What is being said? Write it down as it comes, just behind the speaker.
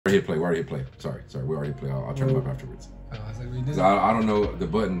We already hit play. Sorry, we already play. I'll turn them up afterwards. Oh, I said we did. I don't know the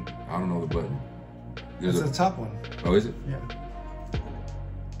button. I don't know the button. It's the top one. Oh, is it? Yeah.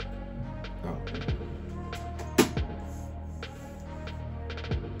 Oh.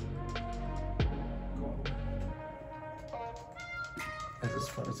 That's as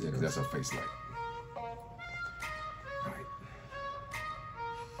far as Yeah, that's our face light. All right.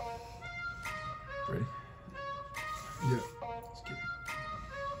 Ready? Yeah. Let's get it.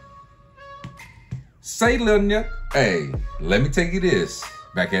 Say, Lil Nyuk, hey, let me tell you this.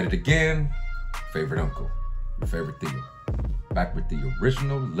 Back at it again. Favorite uncle, your favorite Theo. Back with the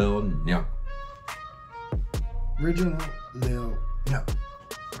original Lil Nyuk. Original Lil Nyuk.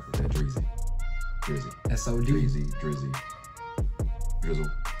 Back with that Drizzy. SOD. Drizzy.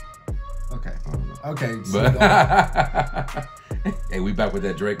 Drizzle. Okay. I don't know. Okay. But hey, we back with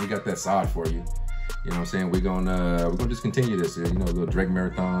that Drake. We got that SOD for you. You know what I'm saying? We're gonna just continue this, a little Drake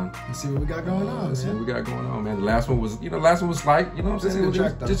marathon. Let's see what we got going on. Let's see what we got going on, man. The last one was, light, you know what I'm saying?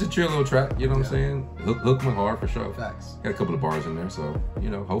 Just a chill little track, you know what I'm saying? Hook went hard for sure. Facts. Got a couple of bars in there, so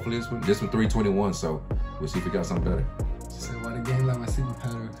hopefully this one 321, so we'll see if we got something better. So why the game like my sleeping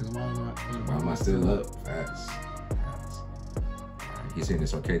pattern? Because why am I still up? Facts. He's saying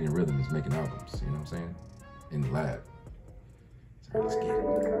this circadian rhythm is making albums, you know what I'm saying? In the lab. So let's get it.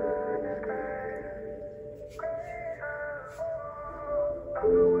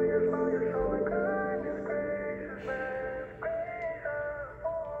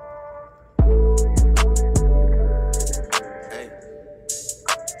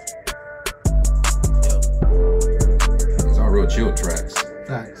 These are real chill tracks.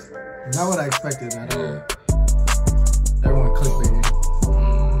 Facts. Not what I expected at all. Yeah. Everyone clickbaiting.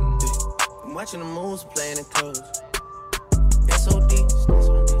 I'm watching the moves playing it close. SOD,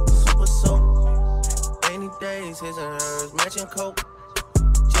 Supersoak. Rainy days, his and hers, matching coat.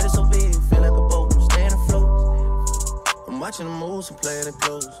 Jet so big, feel like a boat, staying afloat. I'm watching the moves and playing it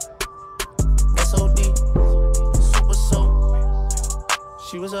close. SOD, Supersoak.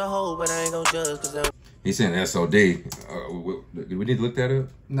 She was a hoe, but I ain't gon' judge, cause that. He's saying SOD. Do we need to look that up?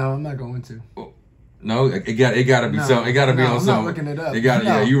 No, I'm not going to. Oh, no, it gotta be something. It gotta be on something. I'm not looking it up.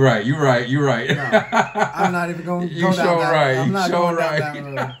 Yeah, you're right. No, I'm not even going to go down that road. I'm not going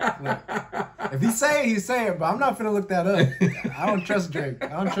down that road. If he say it, but I'm not finna look that up. I don't trust Drake. I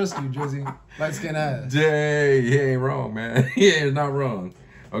don't trust you, Drizzy. Light skin ass. Jay, he ain't wrong, man. He is not wrong.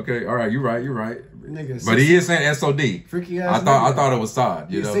 Okay, all right, you're right. Nigga, but he is saying SOD. Freaky ass. I thought it was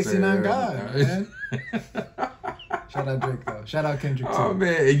SOD. You know, 69 God, man. Shout out Drake though. Shout out Kendrick too. Oh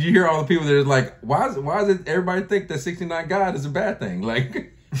man, and you hear all the people that are like, why is it everybody think that 69 God is a bad thing?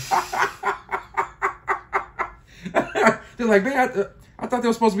 Like, they're like, man, I thought there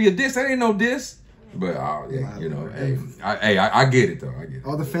was supposed to be a diss. That ain't no diss. But I get it though. I get it.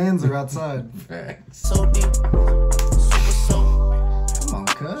 All the fans are outside. Facts. So deep, super soak. Come on,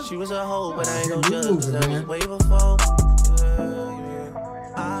 cuz. She was a hoe, but I ain't gon' judge, moving, that was way before.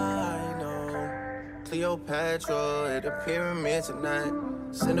 I know. Cleopatra at the pyramid tonight.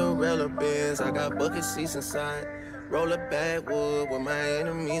 Cinderella Benz, I got bucket seats inside. Roll a backwood with my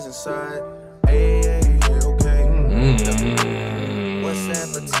enemies inside. Hey, okay. What's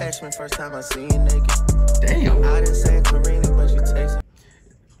that attachment? First time I seen you naked. Damn. I didn't say Karini, but you text.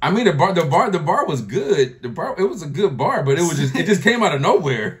 I mean, the bar was good. It was a good bar, but it just came out of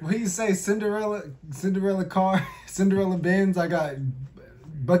nowhere. What do you say? Cinderella car, Cinderella Benz. I got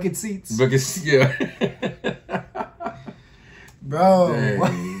bucket seats. Yeah. Bro, Dang.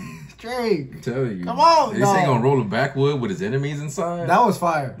 what? Drake. Tell you. Come on, This ain't gonna roll a backwood with his enemies inside. That was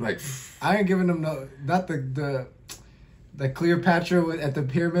fire. Like, I ain't giving them not the Cleopatra at the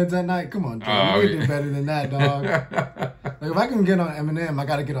pyramids at night. Come on, Drake. You can do better than that, dog. Like, if I can get on Eminem, I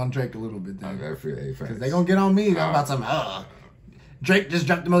gotta get on Drake a little bit then. Because they gonna get on me. I'm about some, Drake just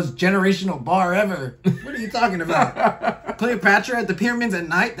dropped the most generational bar ever. What are you talking about? Cleopatra at the pyramids at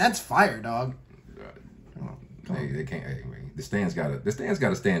night? That's fire, dog. Hey, they can't. Hey, man, the stands gotta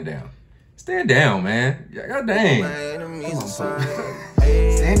stand down. Stand down, man. Yeah, God dang. Stand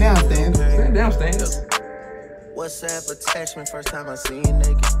down, Stan. Stand down, stands. WhatsApp attachment, first time I seen you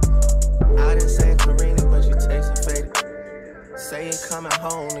naked. I didn't say Karini, but you texting faded. Say you coming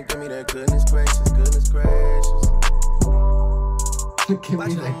home and give me that goodness gracious. Give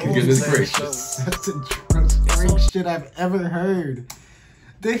me that goodness gracious. That's the most Drake shit I've ever heard.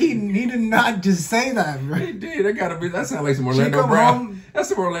 He did not just say that, bro. He did. That sounds like some Orlando Brown. That's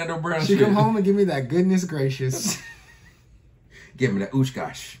some Orlando Brown shit. She come home and give me that goodness gracious. Give me that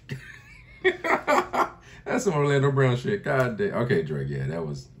ooshgosh. That's some Orlando Brown shit. God damn. Okay, Drake. Yeah, that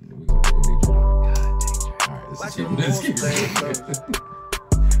was. We gonna need you. God dang, Drake. All right, let's keep it.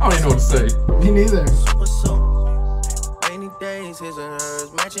 know what to say. Me neither. Supersoak. Rainy days, his and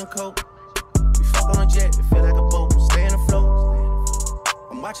hers, matching coat. We fuck on a jet, it feel like a boat. Stay in the flow.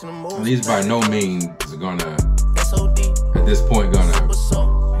 I'm watching the moves. These by no means are gonna, SOD. at this point, gonna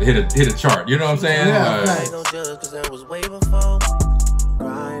Supersoak. hit a chart. You know what I'm saying? Yeah, I ain't gon' judge, cause that was way before.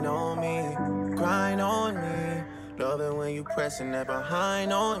 Grind on me, grind on me. Love it when you pressing that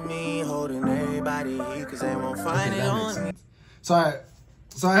behind on me. Holding everybody heat, cause they won't find it on me. So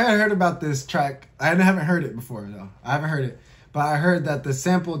I had heard about this track. I haven't heard it before though. I haven't heard it, but I heard that the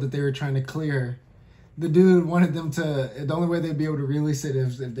sample that they were trying to clear, the dude wanted them to. The only way they'd be able to release it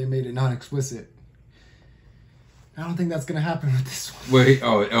is if they made it non-explicit. I don't think that's gonna happen with this one. Wait,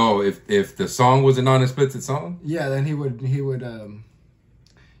 if the song was a non-explicit song? Yeah, then he would.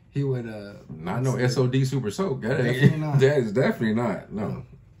 Not no SOD Supersoak. Definitely not. That is definitely not. No.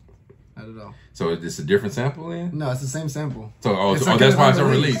 Not at all. So it's a different sample then? No, it's the same sample. So It's that's like why it's unreleased.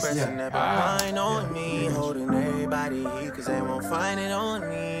 unreleased. Pressing that behind on me, holding everybody heat, cause they won't find it on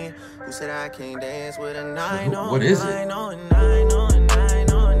me. Who said I can't dance with a 9 on? What is it? 9 on, 9 on, 9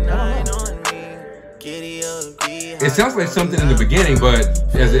 on, 9 on me. Giddy up, be It sounds like something in the beginning, but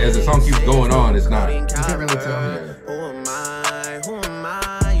as the song keeps going on, it's not. You can't really tell. Yeah. Who am I? Who am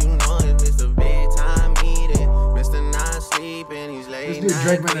I? You know it's Mr. Big Time Eating, Mr. Not Sleeping. He's late. This dude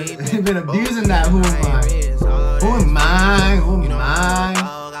Drake been abusing that. Who am I? Who am I? Who am I?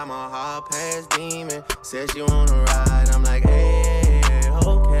 Got my heart past demon. Said she wanna ride. I'm like, hey,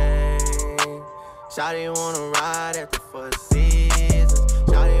 okay. Shawty wanna ride at the first season.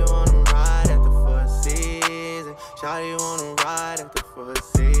 Shawty wanna ride at the first season. Shawty wanna ride at the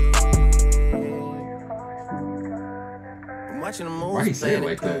first season. I'm watching the movie. Why he say it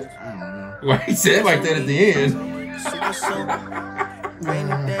like that? I don't know. Why he said it like that at the end? Supersoak.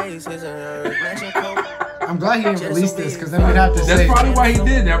 Rainy days, his and hers, matching coat. I'm glad he didn't release this because then we'd have to That's say. probably why he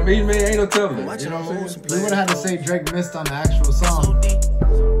did that. I mean, man, ain't no telling. You know what I'm saying? We would have had to say Drake missed on the actual song.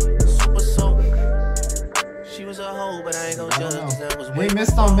 Supersoak. She was a hoe, but I ain't gonna I judge. don't 'Cause that was know. way He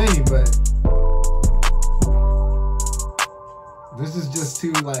missed on many, but this is just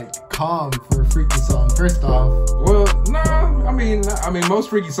too like calm for a freaky song. First off, Well, no, I mean, most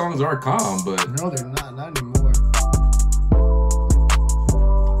freaky songs are calm, but no, they're not anymore.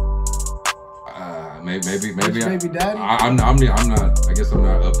 maybe. Baby Daddy? I'm not. I guess I'm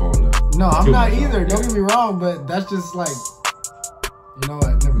not up on the. No, I'm too not much on either. it, Don't yeah. get me wrong, but that's just like, you know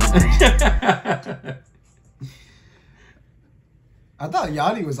what? Never mind. I thought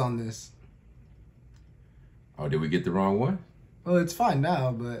Yachty was on this. Oh, did we get the wrong one? Well, it's fine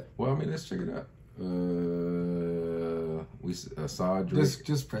now, but Well, I mean, let's check it out. We saw Drake.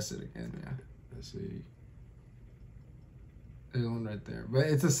 just press it again. Yeah, Let's see. there's one right there, but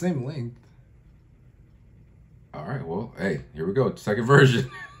it's the same length. All right. Well, hey, here we go. Second version.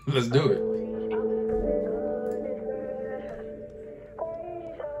 Let's do it.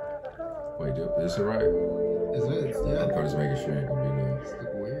 Wait, is this right? Is it? Yeah. I'm just making sure it ain't gonna be no. It's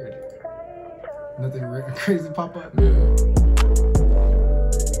like weird. Nothing crazy pop up. Yeah.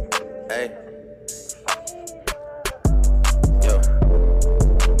 Hey. Yo.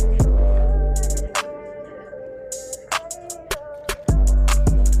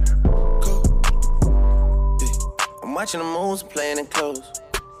 I'm watching the moves, playing it close.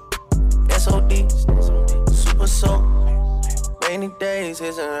 SOD, Supersoak. Rainy days,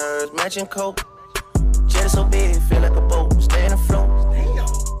 his and hers, matching coat. Jet so big, feel like a boat, stay afloat.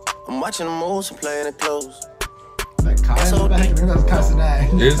 I'm watching the moves, playing it close. That Kai in the back. I think that was Kai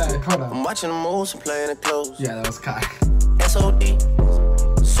Sinat. Is it? Hold on. I'm watching the moves, playing it close. Yeah, that was Kai. SOD,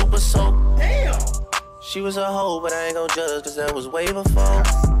 Supersoak. Damn. She was a hoe, but I ain't gon' judge, cause that was way before.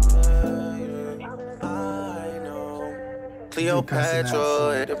 I know.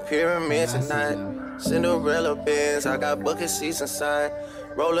 Cleopatra at the pyramid tonight. Cinderella bands, I got bucket seats inside.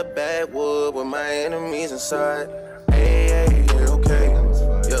 Roll a backwood with my enemies inside. Hey, hey, yeah, okay.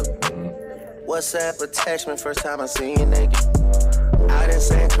 Yeah. WhatsApp attachment, first time I seen you naked. I didn't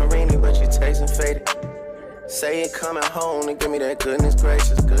say Carini, but you tasting faded. Say you coming home and give me that goodness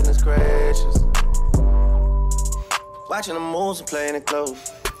gracious, goodness gracious. Watching the moves and playing it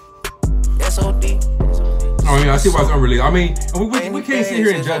close. SOD. I mean, I see why it's unreleased. I mean, we can't sit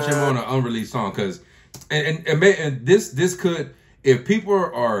here and judge him on an unreleased song because, and this could, if people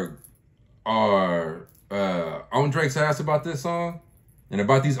are on Drake's ass about this song and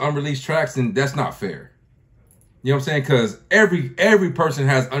about these unreleased tracks, then that's not fair. You know what I'm saying? Because every person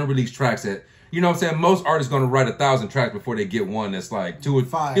has unreleased tracks that, you know what I'm saying? Most artists going to write 1,000 tracks before they get one that's like 2 or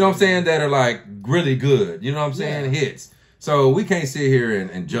 5. You know what I'm saying? That are like really good. You know what I'm saying? Yeah. Hits. So we can't sit here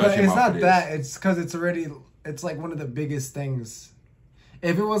and judge him. It's not that. It's because it's already. It's like one of the biggest things.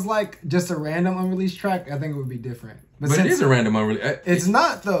 If it was like just a random unreleased track, I think it would be different. But it is a random unreleased. It's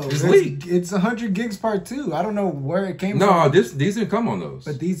not though. It's leaked. It's 100 gigs part 2. I don't know where it came from. No, these didn't come on those.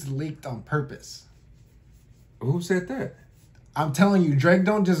 But these leaked on purpose. Who said that? I'm telling you, Drake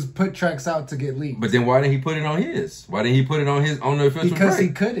don't just put tracks out to get leaked. But then why didn't he put it on his? Why didn't he put it on the official Because Drake?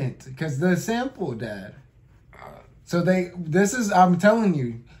 he couldn't. Because the sample, Dad. So I'm telling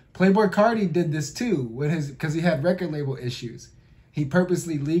you, Playboi Carti did this too because he had record label issues. He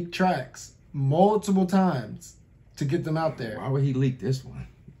purposely leaked tracks multiple times to get them out there. Why would he leak this one?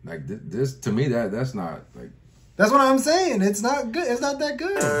 Like this to me, that's not like. That's what I'm saying. It's not good. It's not that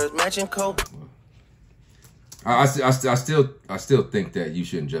good. Matching coat. I still think that you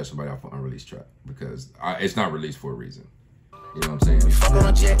shouldn't judge somebody off an unreleased track because it's not released for a reason. You know what I'm saying? Fuck on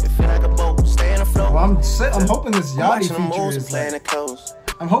a jet, feel like a boat, stay in the flow. Well, I'm hoping this Yachty feature is playing like, the coast.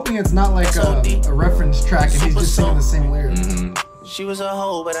 I'm hoping it's not like SOD. a reference track and he's just singing the same lyrics. Mm-hmm. She was a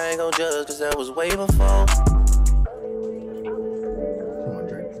hoe, but I ain't gonna judge because that was way before. Come on,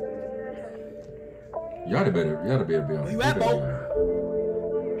 Drake. You ought to be able to be on. Where you at, Bo?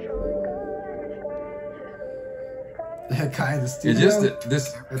 Yeah, Kai in the It's studio. just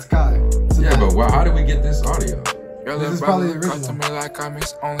this. It's Kai. Yeah, but how did we get this audio? Your This little is probably the brother come to original. me like I'm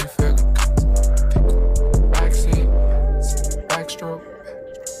his only figure. Backseat, backstroke.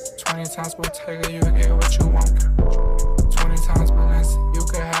 20 times Bottega, you get what you want. 20 times Balenci, you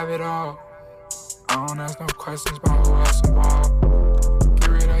can have it all. I don't ask no questions about who else involved. Get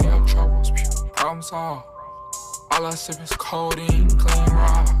rid of your troubles, problem solved. All I sip is codeine, clean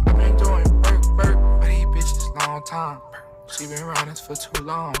raw. I've been doing work for these bitches long time. She been around us for too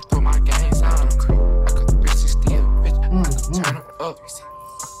long. Throw my games on. I could 360 a bitch. I could turn her up. I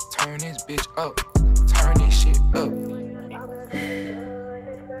could turn this bitch up. Turn this shit up.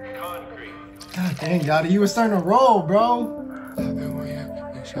 God dang, Yachty, you were starting to roll, bro. Love it when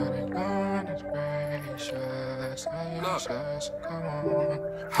you shot it down. It's gracious. Come on.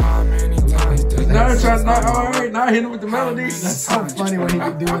 How many times did Now hitting him with the melodies. That's so funny when he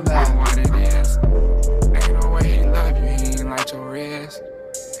be doing that. What it is. Ain't no way he love you, he ain't like your wrist.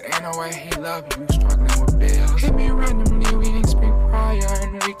 Ain't no way he love you, struggling with bills. Hit me randomly, we ain't speak prior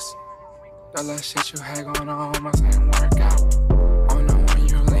in weeks. The last shit you had going on must ain't work out. Oh no, when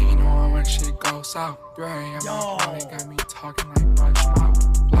you lean on when shit goes south. Dre and my phone, they got me talking like rush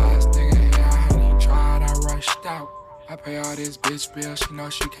mouth. Last nigga here, I ain't tried, I rushed out. I pay all this bitch bill, she know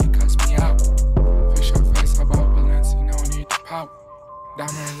she can't cuss me out. Fix your face about Balenci, no need to pout.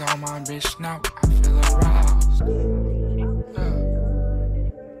 Diamonds on my bitch now, I feel aroused.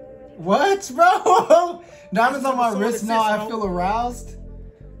 What, bro? Diamonds on my wrist now, I feel aroused.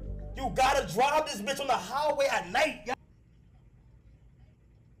 You gotta drive this bitch on the highway at night.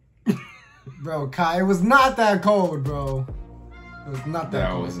 Bro, Kai, it was not that cold, bro. It was not that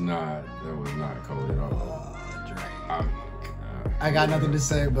cold. That was not cold at all. Drake. I I got nothing to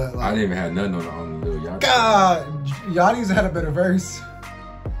say, but like, I didn't even have nothing on the little Yachty. God, Yachty's had a better verse.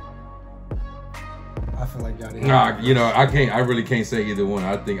 I feel like Yachty. Nah, you know, I really can't say either one.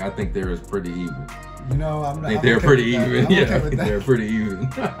 I think they're pretty even. You know, I think they're pretty even. I'm Yeah, okay I with think that. they're pretty even.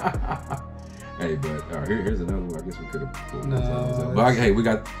 Hey, but here's another one. I guess we could have pulled this up. But hey, we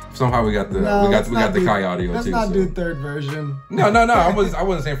got the Kai audio let's too. Let's not so. do third version. No. I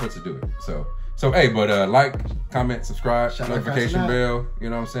wasn't saying for us to do it. So hey, but like, comment, subscribe, Shout out notification Crashing bell.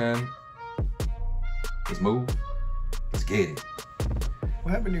 You know what I'm saying? Let's move. Let's get it.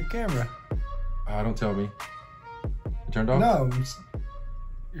 What happened to your camera? Don't tell me. You turned off? No,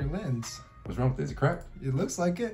 your lens. What's wrong with it? Is it cracked? It looks like it.